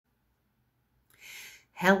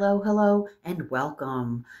Hello, hello, and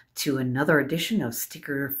welcome to another edition of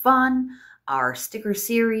Sticker Fun, our sticker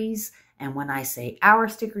series. And when I say our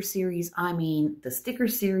sticker series, I mean the sticker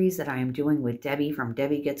series that I am doing with Debbie from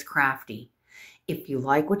Debbie Gets Crafty. If you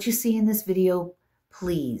like what you see in this video,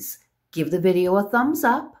 please give the video a thumbs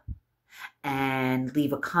up and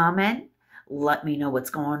leave a comment. Let me know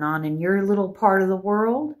what's going on in your little part of the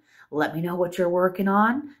world. Let me know what you're working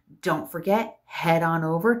on. Don't forget, head on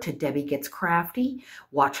over to Debbie Gets Crafty,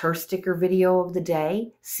 watch her sticker video of the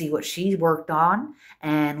day, see what she worked on,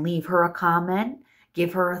 and leave her a comment.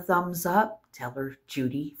 Give her a thumbs up. Tell her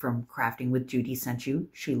Judy from Crafting with Judy sent you.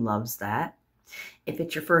 She loves that. If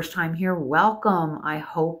it's your first time here, welcome. I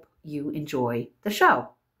hope you enjoy the show.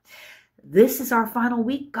 This is our final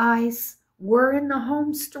week, guys. We're in the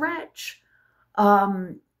home stretch.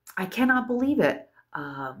 I cannot believe it.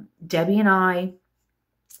 Debbie and I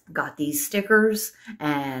got these stickers,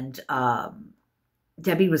 and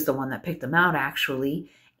Debbie was the one that picked them out, actually.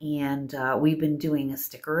 And we've been doing a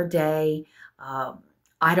sticker a day.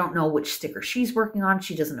 I don't know which sticker she's working on.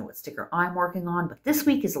 She doesn't know what sticker I'm working on. But this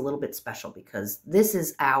week is a little bit special because this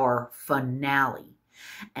is our finale.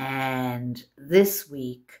 And this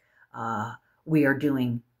week, we are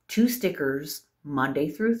doing 2 stickers Monday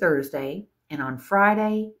through Thursday. And on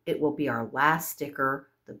Friday, it will be our last sticker,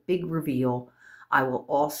 the big reveal. I will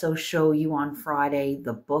also show you on Friday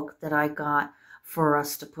the book that I got for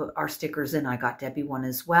us to put our stickers in. I got Debbie one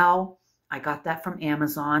as well. I got that from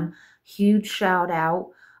Amazon. Huge shout out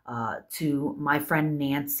to my friend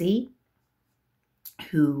Nancy,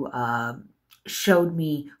 who showed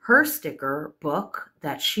me her sticker book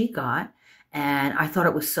that she got. And I thought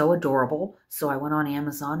it was so adorable. So I went on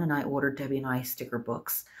Amazon and I ordered Debbie and I sticker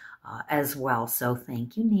books as well. So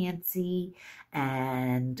thank you, Nancy.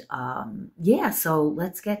 And yeah, so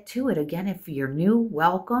let's get to it. Again, if you're new,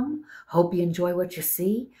 welcome. Hope you enjoy what you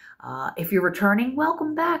see. If you're returning,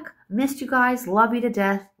 welcome back. Missed you guys. Love you to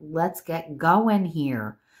death. Let's get going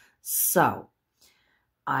here. So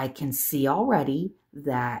I can see already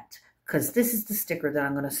that, because this is the sticker that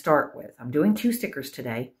I'm going to start with. I'm doing 2 stickers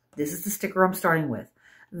today. This is the sticker I'm starting with.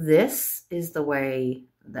 This is the way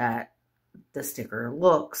that the sticker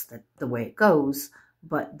looks, the way it goes,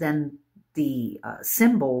 but then the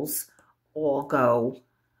symbols all go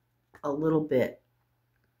a little bit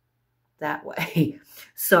that way.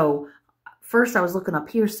 So first I was looking up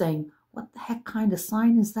here saying, what the heck kind of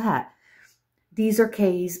sign is that? These are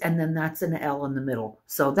K's, and then that's an L in the middle.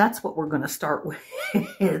 So that's what we're going to start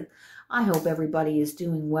with. I hope everybody is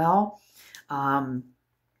doing well.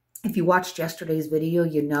 If you watched yesterday's video,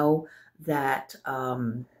 you know that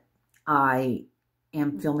I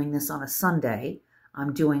am filming this on a Sunday.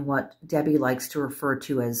 I'm doing what Debbie likes to refer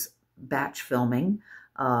to as batch filming.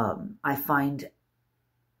 I find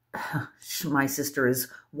my sister is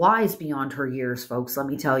wise beyond her years, folks, let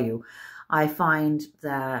me tell you. I find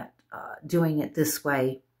that doing it this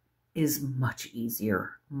way is much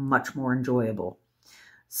easier, much more enjoyable.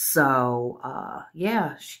 So,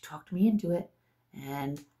 yeah, she talked me into it.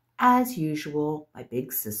 And as usual, my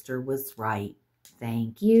big sister was right.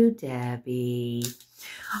 Thank you, Debbie.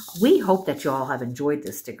 We hope that you all have enjoyed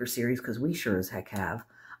this sticker series because we sure as heck have.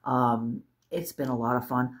 It's been a lot of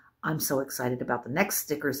fun. I'm so excited about the next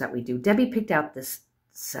stickers that we do. Debbie picked out this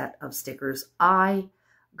set of stickers. I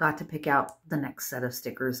got to pick out the next set of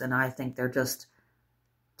stickers, and I think they're just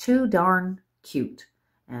too darn cute.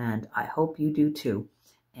 And I hope you do too.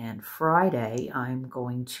 And Friday, I'm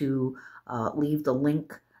going to leave the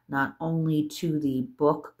link not only to the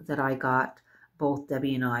book that I got, both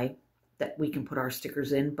Debbie and I, that we can put our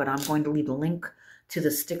stickers in, but I'm going to leave a link to the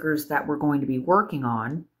stickers that we're going to be working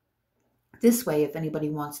on. This way, if anybody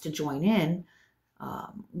wants to join in,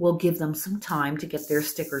 we'll give them some time to get their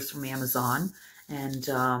stickers from Amazon, and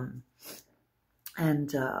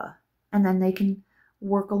then they can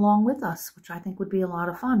work along with us, which I think would be a lot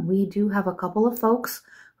of fun. We do have a couple of folks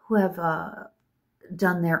who have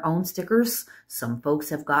done their own stickers. Some folks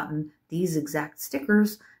have gotten these exact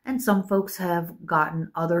stickers, and some folks have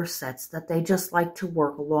gotten other sets that they just like to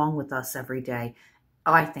work along with us every day.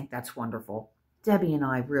 I think that's wonderful. Debbie and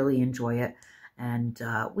I really enjoy it, and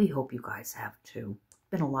we hope you guys have too.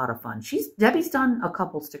 Been a lot of fun. Debbie's done a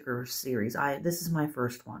couple sticker series. This is my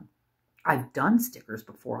first one. I've done stickers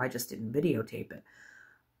before. I just didn't videotape it.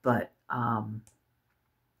 But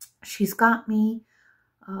she's got me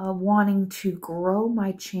wanting to grow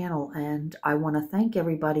my channel, and I want to thank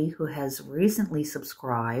everybody who has recently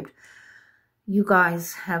subscribed. You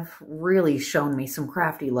guys have really shown me some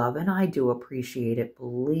crafty love, and I do appreciate it.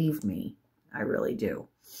 Believe me, I really do.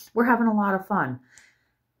 We're having a lot of fun.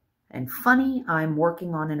 And funny, I'm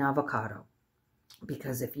working on an avocado.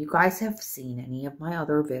 because if you guys have seen any of my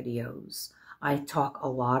other videos, I talk a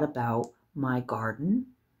lot about my garden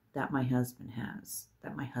that my husband has,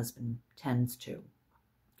 that my husband tends to.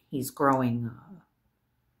 He's growing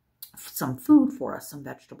some food for us, some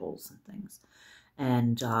vegetables and things.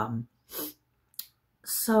 And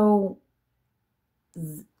so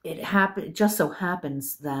it just so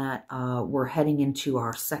happens that we're heading into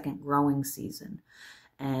our second growing season.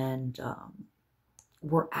 And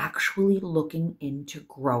we're actually looking into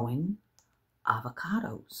growing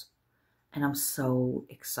avocados. And I'm so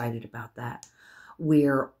excited about that.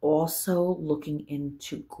 We're also looking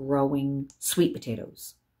into growing sweet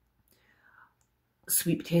potatoes.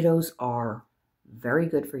 Sweet potatoes are very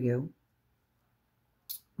good for you.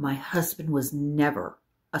 My husband was never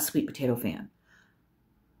a sweet potato fan.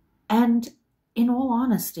 And in all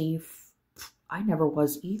honesty, I never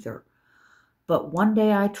was either. But one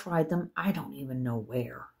day I tried them, I don't even know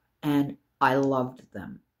where, and I loved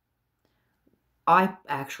them. I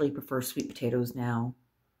actually prefer sweet potatoes now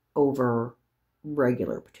over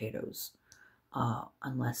regular potatoes,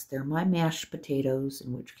 unless they're my mashed potatoes,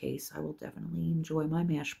 in which case I will definitely enjoy my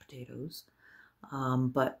mashed potatoes.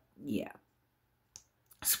 But yeah,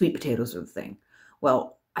 sweet potatoes are the thing.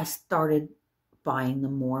 Well, I started buying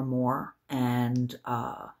them more and more, and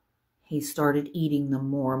he started eating them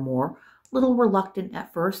more and more. Little reluctant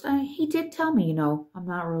at first. He did tell me, I'm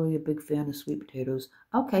not really a big fan of sweet potatoes.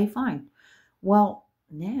 Okay, fine. Well,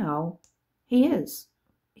 now he is.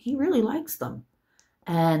 He really likes them.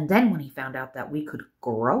 And then when he found out that we could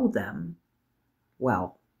grow them,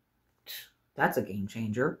 well, that's a game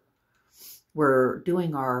changer. We're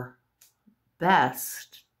doing our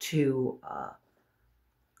best to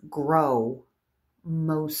grow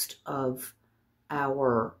most of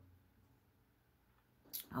our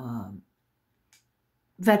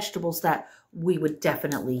vegetables that we would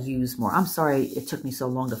definitely use more. I'm sorry it took me so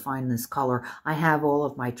long to find this color. I have all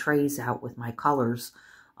of my trays out with my colors,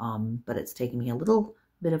 but it's taken me a little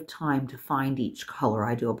bit of time to find each color.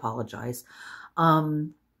 I do apologize.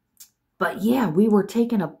 But yeah, we were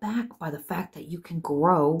taken aback by the fact that you can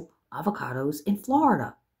grow avocados in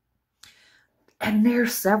Florida. And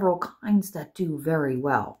there's several kinds that do very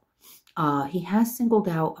well. He has singled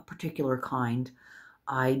out a particular kind.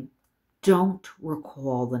 I don't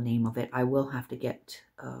recall the name of it. I will have to get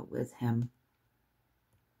with him.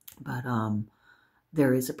 But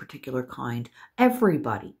there is a particular kind.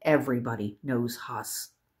 Everybody knows Hass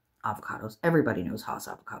avocados. Everybody knows Hass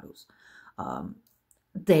avocados.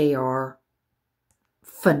 They are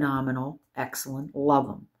phenomenal, excellent, love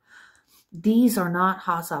them. These are not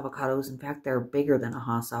Hass avocados. In fact, they're bigger than a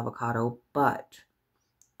Hass avocado, but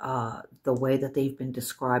the way that they've been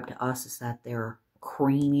described to us is that they're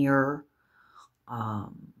creamier,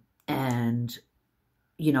 and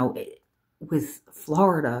with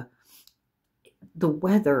Florida, the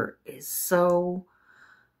weather is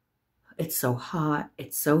it's so hot,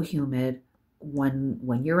 it's so humid.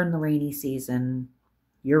 When you're in the rainy season,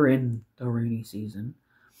 you're in the rainy season.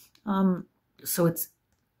 So it's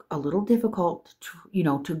a little difficult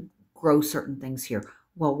to grow certain things here.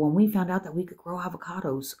 Well, when we found out that we could grow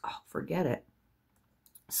avocados, oh, forget it.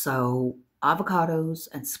 So avocados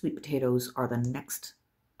and sweet potatoes are the next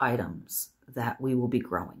items that we will be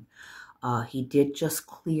growing. He did just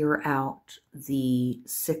clear out the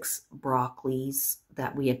 6 broccolis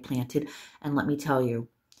that we had planted. And let me tell you,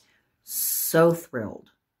 so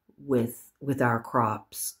thrilled with our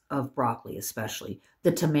crops of broccoli, especially.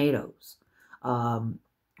 The tomatoes.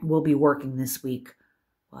 We'll be working this week.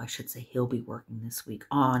 Well, I should say he'll be working this week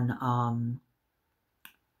on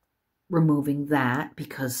removing that,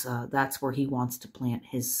 because that's where he wants to plant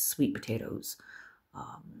his sweet potatoes.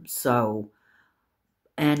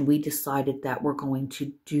 And we decided that we're going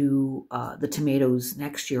to do the tomatoes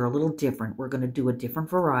next year a little different. We're going to do a different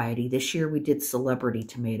variety. This year we did celebrity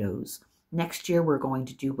tomatoes. Next year we're going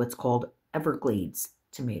to do what's called Everglades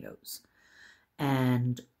tomatoes.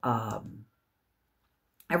 And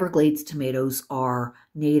Everglades tomatoes are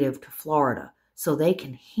native to Florida, so they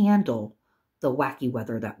can handle the wacky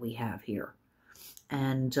weather that we have here.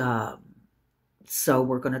 And so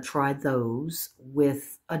we're going to try those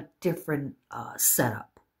with a different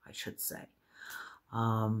setup, I should say.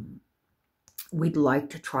 We'd like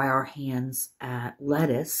to try our hands at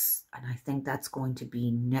lettuce, and I think that's going to be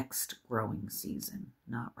next growing season.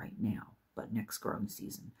 Not right now, but next growing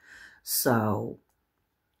season. So,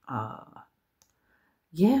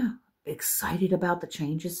 yeah, excited about the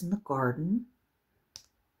changes in the garden.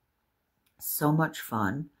 So much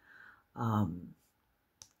fun.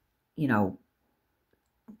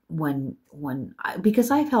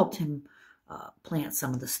 Because I've helped him plant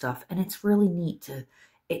some of the stuff. And it's really neat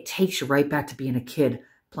it takes you right back to being a kid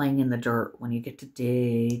playing in the dirt when you get to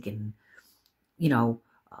dig and,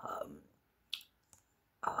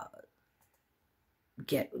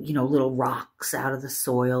 get, little rocks out of the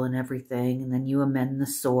soil and everything. And then you amend the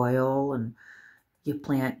soil and you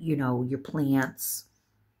plant, your plants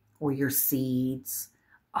or your seeds.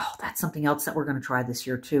 Oh, that's something else that we're going to try this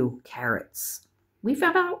year too. Carrots. We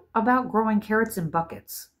found out about growing carrots in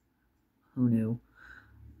buckets. Who knew?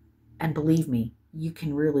 And believe me, you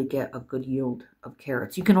can really get a good yield of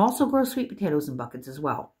carrots. You can also grow sweet potatoes in buckets as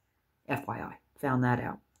well. FYI, found that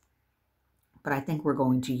out. But I think we're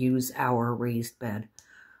going to use our raised bed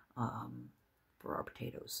for our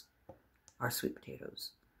potatoes, our sweet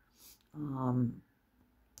potatoes.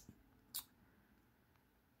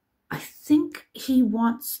 I think he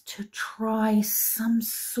wants to try some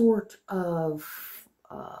sort of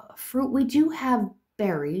fruit. We do have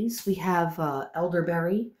berries. We have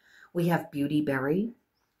elderberry. We have beautyberry.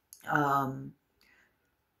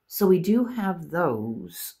 So we do have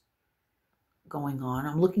those going on.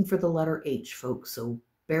 I'm looking for the letter H, folks, so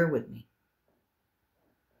bear with me.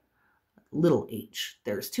 Little H.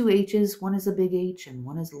 There's two H's. One is a big H and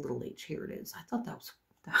one is a little H. Here it is. I thought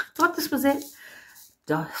this was it.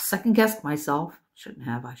 Second guessed myself. Shouldn't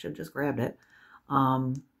have. I should have just grabbed it.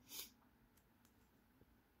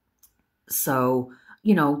 So,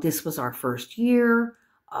 this was our first year.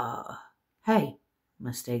 Hey,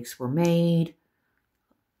 mistakes were made.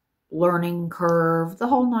 Learning curve, the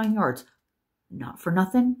whole 9 yards. Not for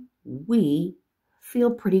nothing, we feel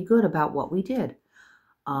pretty good about what we did.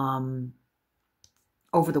 Over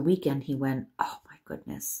the weekend, he went, oh my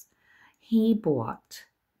goodness. He bought,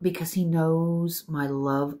 because he knows my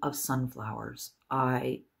love of sunflowers.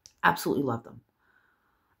 I absolutely love them.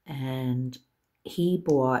 And he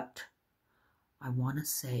bought, I want to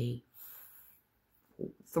say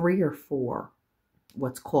 3 or 4,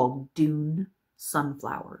 what's called dune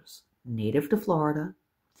sunflowers, native to Florida.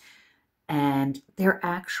 And they're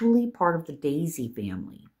actually part of the daisy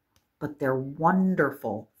family, but they're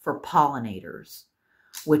wonderful for pollinators,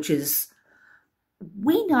 which is,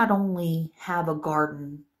 we not only have a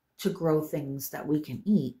garden to grow things that we can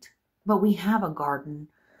eat, but we have a garden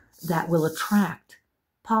that will attract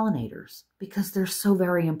pollinators because they're so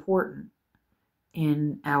very important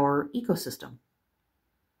in our ecosystem.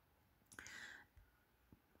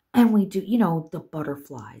 And we do, the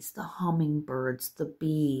butterflies, the hummingbirds, the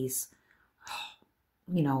bees,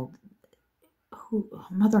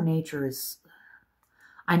 Mother Nature is,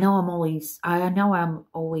 I know I'm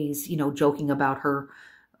always, joking about her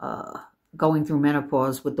going through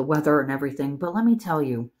menopause with the weather and everything. But let me tell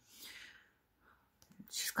you,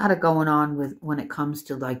 she's got it going on with when it comes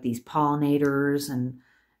to like these pollinators and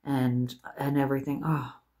everything.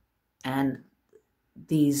 Oh, and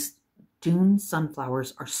these dune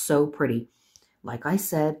sunflowers are so pretty. Like I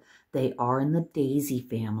said, they are in the daisy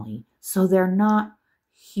family, so they're not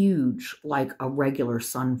huge like a regular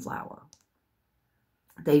sunflower.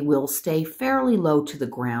 They will stay fairly low to the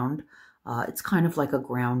ground. It's kind of like a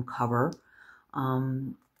ground cover.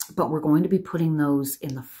 But we're going to be putting those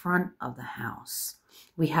in the front of the house.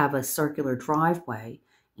 We have a circular driveway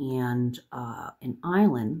and an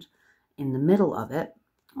island in the middle of it.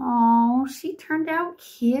 Oh, she turned out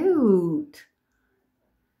cute.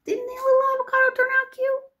 Didn't the little avocado turn out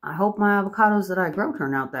cute? I hope my avocados that I grow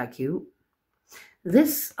turn out that cute.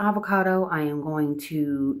 This avocado I am going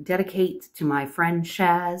to dedicate to my friend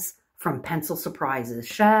Shaz from Pencil Surprises.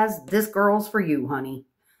 Shaz, this girl's for you, honey.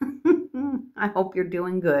 I hope you're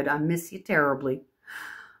doing good. I miss you terribly.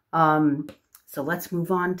 So let's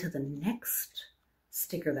move on to the next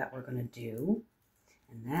sticker that we're going to do.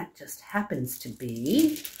 And that just happens to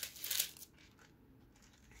be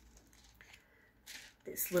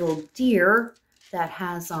this little deer that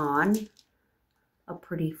has on a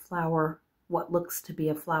pretty flower, what looks to be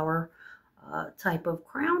a flower type of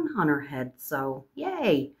crown on her head. So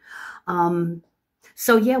yay.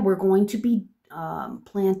 So yeah, we're going to be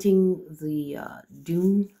planting the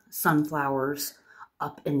dune sunflowers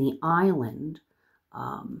up in the island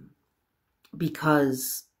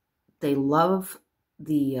because they love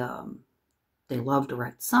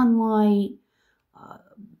direct sunlight.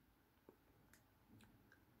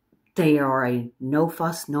 They are a no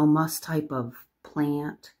fuss, no muss type of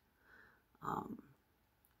plant.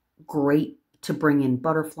 Great to bring in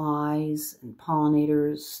butterflies and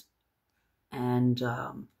pollinators, and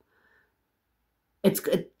it's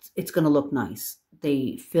going to look nice.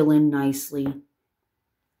 They fill in nicely.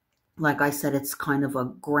 Like I said, it's kind of a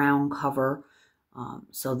ground cover,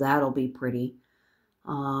 so that'll be pretty.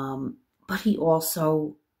 But he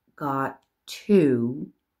also got two,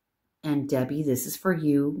 and Debbie, this is for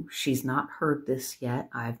you. She's not heard this yet.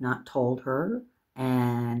 I've not told her,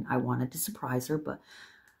 and I wanted to surprise her, but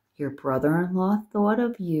your brother-in-law thought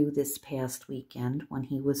of you this past weekend when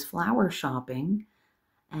he was flower shopping,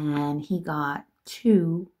 and he got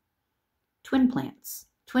two twin plants,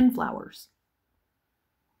 twin flowers.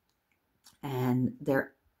 And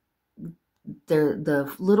they're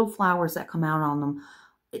the little flowers that come out on them.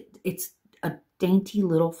 It's a dainty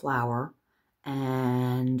little flower,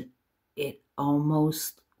 and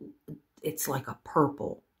it's like a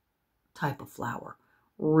purple type of flower.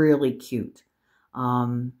 Really cute.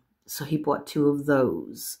 So he bought two of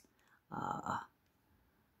those.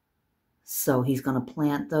 So he's going to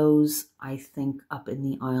plant those, I think, up in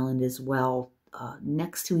the island as well,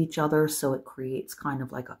 next to each other, so it creates kind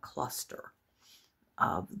of like a cluster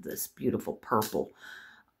of this beautiful purple.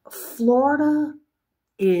 Florida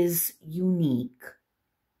is unique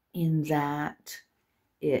in that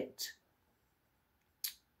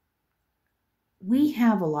we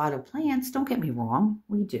have a lot of plants, don't get me wrong,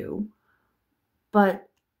 we do, but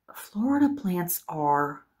Florida plants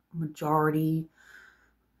are majority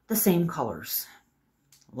the same colors.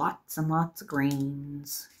 Lots and lots of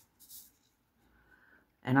greens.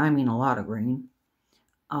 And I mean a lot of green.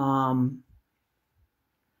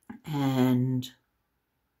 And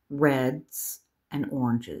reds and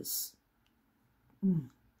oranges.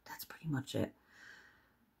 That's pretty much it.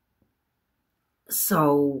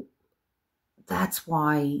 So that's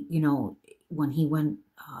why, you know, when he went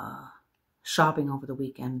shopping over the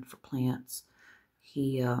weekend for plants,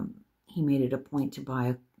 he made it a point to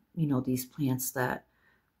buy, you know, these plants that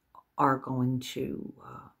are going to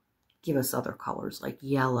give us other colors, like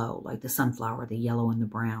yellow, like the sunflower, the yellow and the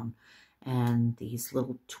brown, and these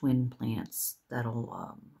little twin plants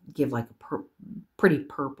that'll give like a pretty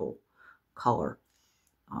purple color.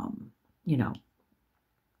 You know,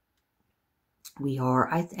 we are,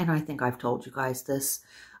 and I think I've told you guys this,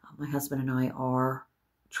 my husband and I are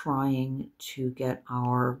trying to get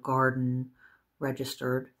our garden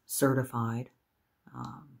registered, certified.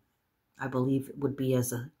 I believe it would be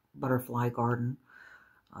as a butterfly garden.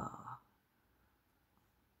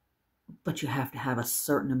 But you have to have a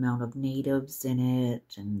certain amount of natives in it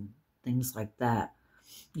and things like that.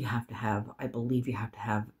 You have to have, I believe you have to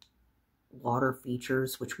have water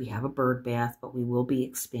features, which we have a bird bath, but we will be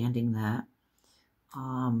expanding that.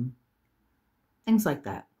 Things like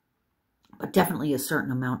that. But definitely a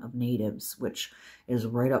certain amount of natives, which is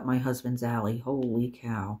right up my husband's alley. Holy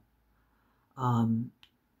cow.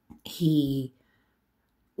 He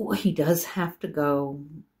does have to go.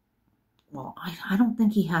 Well, I don't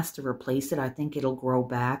think he has to replace it. I think it'll grow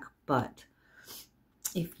back. But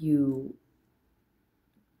if you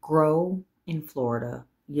grow in Florida,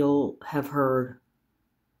 you'll have heard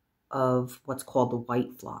of what's called the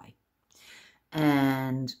white fly.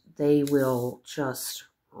 And they will just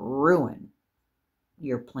ruin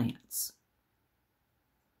your plants.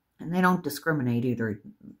 And they don't discriminate either.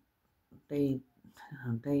 They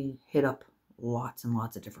hit up lots and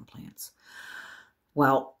lots of different plants.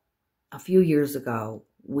 Well, a few years ago,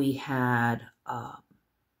 we had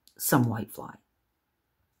some whitefly,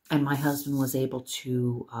 and my husband was able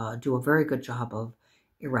to do a very good job of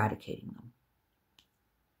eradicating them.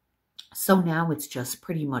 So now it's just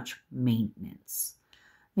pretty much maintenance,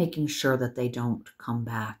 making sure that they don't come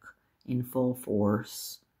back in full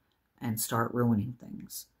force and start ruining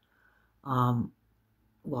things.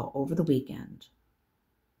 Well, over the weekend,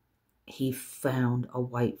 he found a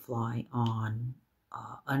whitefly on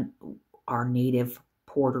our native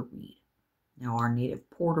porterweed. Now, our native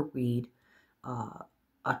porterweed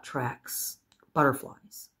attracts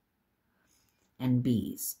butterflies and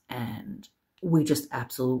bees, and we just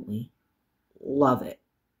absolutely love it.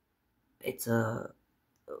 It's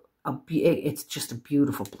it's just a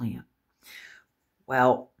beautiful plant.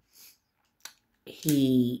 Well,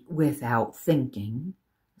 he, without thinking,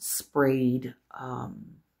 sprayed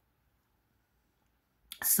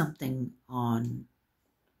something on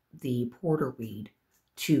the porterweed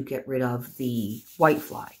to get rid of the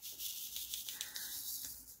whitefly.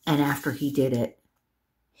 And after he did it,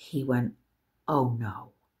 he went, "Oh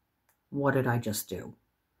no, what did I just do?"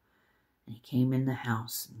 And he came in the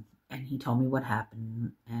house and he told me what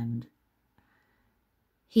happened, and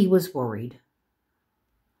he was worried.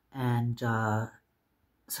 And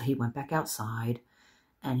so he went back outside,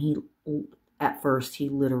 and at first he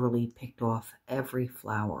literally picked off every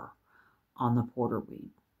flower on the porterweed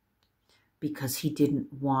because he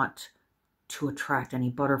didn't want to attract any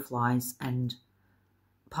butterflies and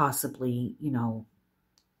possibly, you know,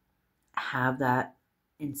 have that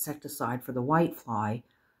insecticide for the whitefly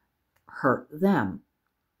hurt them,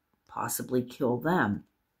 possibly kill them.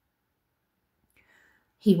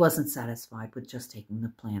 He wasn't satisfied with just taking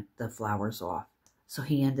the flowers off. So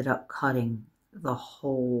he ended up cutting the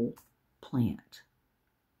whole plant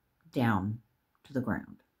down to the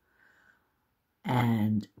ground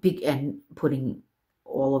and putting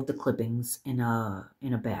all of the clippings in a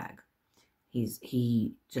bag.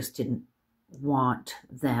 He just didn't want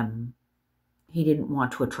them. He didn't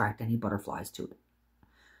want to attract any butterflies to it.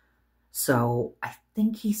 So I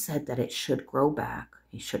think he said that it should grow back.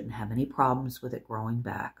 He shouldn't have any problems with it growing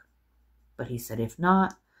back. But he said if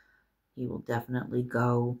not, he will definitely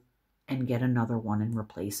go and get another one and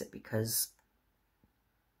replace it, because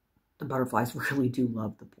the butterflies really do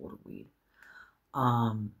love the porterweed.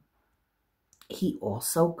 He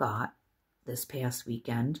also got, this past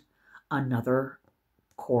weekend, another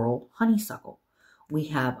coral honeysuckle. We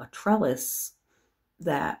have a trellis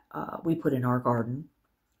that we put in our garden.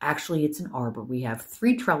 Actually, it's an arbor. We have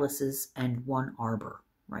 3 trellises and 1 arbor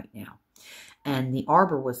right now. And the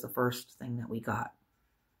arbor was the first thing that we got.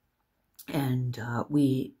 And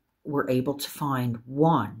we were able to find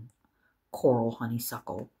 1 coral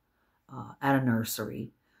honeysuckle at a nursery.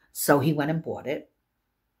 So he went and bought it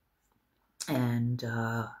and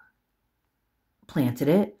planted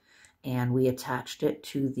it. And we attached it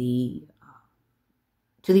to the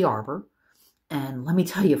arbor. And let me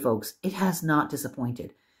tell you, folks, it has not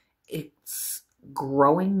disappointed. It's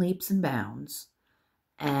growing leaps and bounds,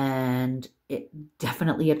 and it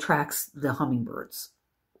definitely attracts the hummingbirds.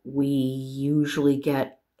 We usually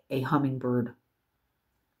get a hummingbird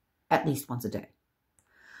at least once a day.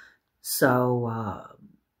 So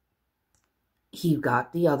he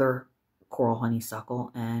got the other coral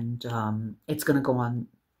honeysuckle, and it's going to go on,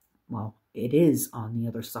 well, it is on the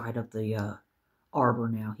other side of the arbor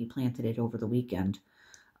now. He planted it over the weekend.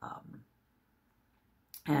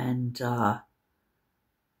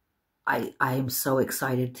 I am so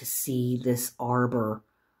excited to see this arbor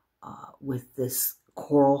with this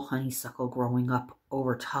coral honeysuckle growing up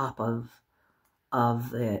over top of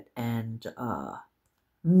it, and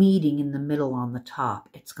meeting in the middle on the top.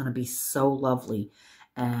 It's going to be so lovely.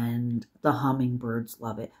 And the hummingbirds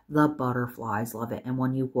love it. The butterflies love it. And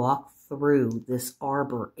when you walk through this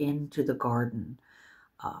arbor into the garden,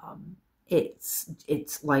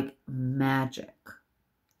 it's like magic.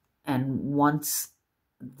 And once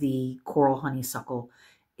the coral honeysuckle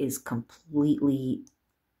is completely,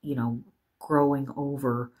 growing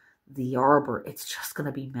over the arbor, it's just going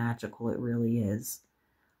to be magical. It really is.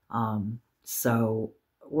 So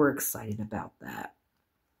we're excited about that.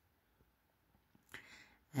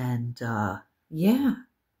 And yeah,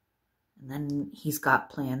 and then he's got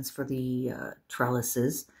plans for the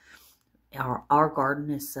trellises. Our garden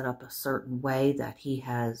is set up a certain way that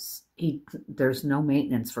there's no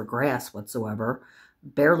maintenance for grass whatsoever,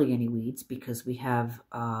 barely any weeds, because we have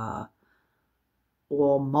all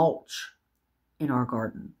mulch in our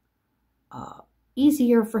garden.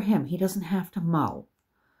 Easier for him. He doesn't have to mow.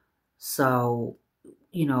 So,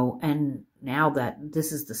 and now that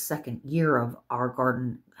this is the second year of our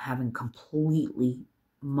garden having completely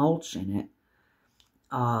mulch in it,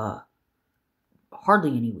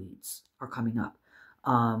 hardly any weeds are coming up.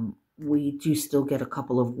 We do still get a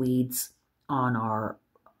couple of weeds on our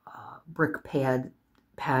brick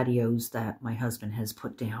patios that my husband has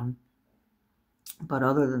put down. But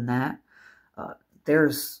other than that,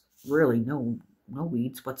 there's really no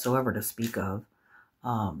weeds whatsoever to speak of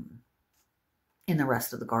in the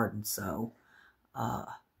rest of the garden. So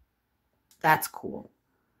that's cool.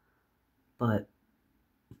 But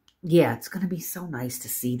yeah, it's going to be so nice to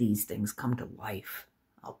see these things come to life,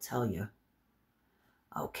 I'll tell you.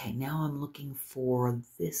 Okay, now I'm looking for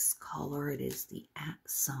this color. It is the @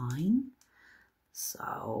 sign.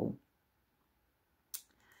 So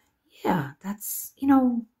yeah, that's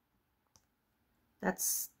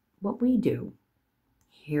what we do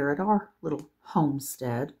here at our little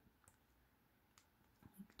homestead.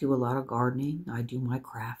 Do a lot of gardening. I do my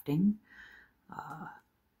crafting.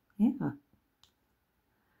 Yeah.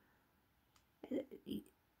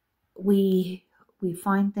 We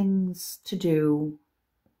find things to do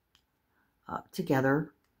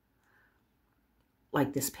together.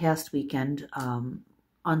 Like this past weekend,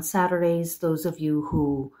 on Saturdays, those of you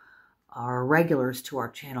who are regulars to our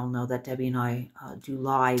channel know that Debbie and I do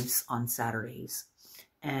lives on Saturdays.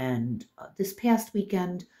 And this past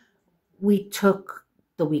weekend, we took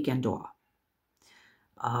the weekend off.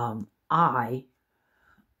 I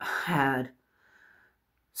had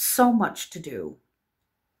so much to do,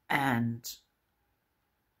 and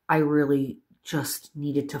I really just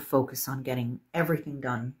needed to focus on getting everything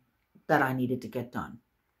done that I needed to get done.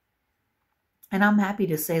 And I'm happy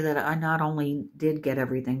to say that I not only did get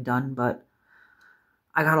everything done, but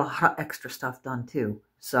I got a lot of extra stuff done too.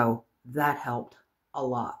 So that helped a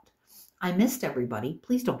lot. I missed everybody.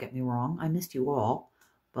 Please don't get me wrong. I missed you all.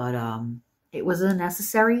 But it was a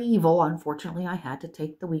necessary evil. Unfortunately, I had to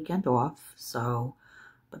take the weekend off. So,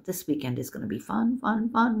 but this weekend is going to be fun, fun,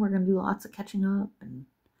 fun. We're going to do lots of catching up.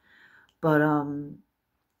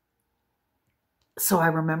 So I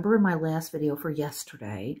remember in my last video for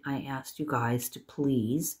yesterday, I asked you guys to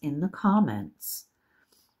please, in the comments,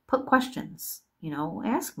 put questions.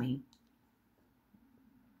 Ask me.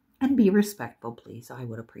 And be respectful, please. I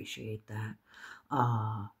would appreciate that.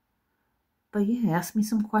 But yeah, ask me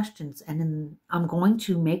some questions. And then I'm going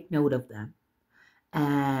to make note of them.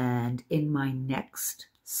 And in my next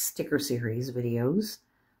sticker series videos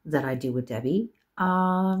that I do with Debbie,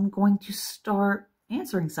 I'm going to start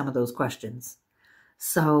answering some of those questions.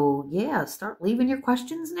 So yeah, start leaving your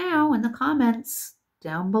questions now in the comments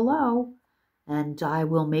down below. And I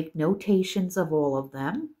will make notations of all of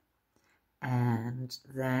them. And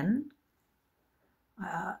then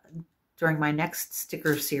during my next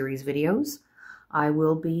sticker series videos, I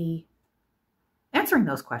will be answering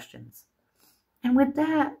those questions. And with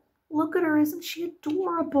that, look at her. Isn't she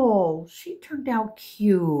adorable? She turned out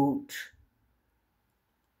cute.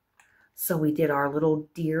 So we did our little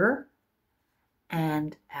deer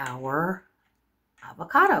and our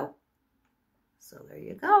avocado. So there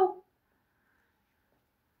you go.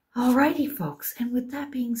 Alrighty, folks. And with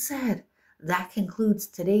that being said, that concludes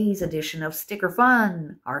today's edition of Sticker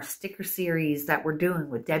Fun, our sticker series that we're doing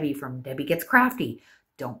with Debbie from Debbie Gets Crafty.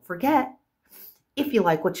 Don't forget, if you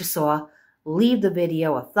like what you saw, leave the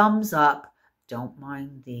video a thumbs up. Don't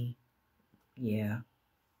mind the,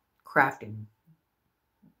 crafting.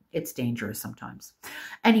 It's dangerous sometimes.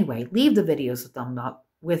 Anyway, leave the videos a thumb up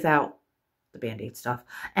without the Band-Aid stuff.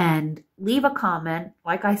 And leave a comment.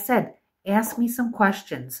 Like I said, ask me some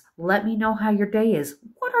questions. Let me know how your day is.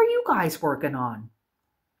 What are you guys working on?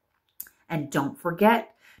 And don't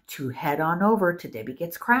forget to head on over to Debbie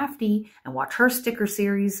Gets Crafty and watch her sticker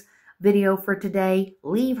series video for today.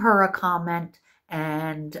 Leave her a comment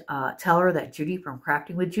and tell her that Judy from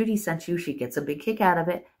Crafting with Judy sent you. She gets a big kick out of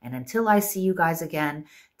it. And until I see you guys again,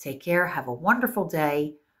 take care. Have a wonderful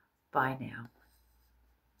day. Bye now.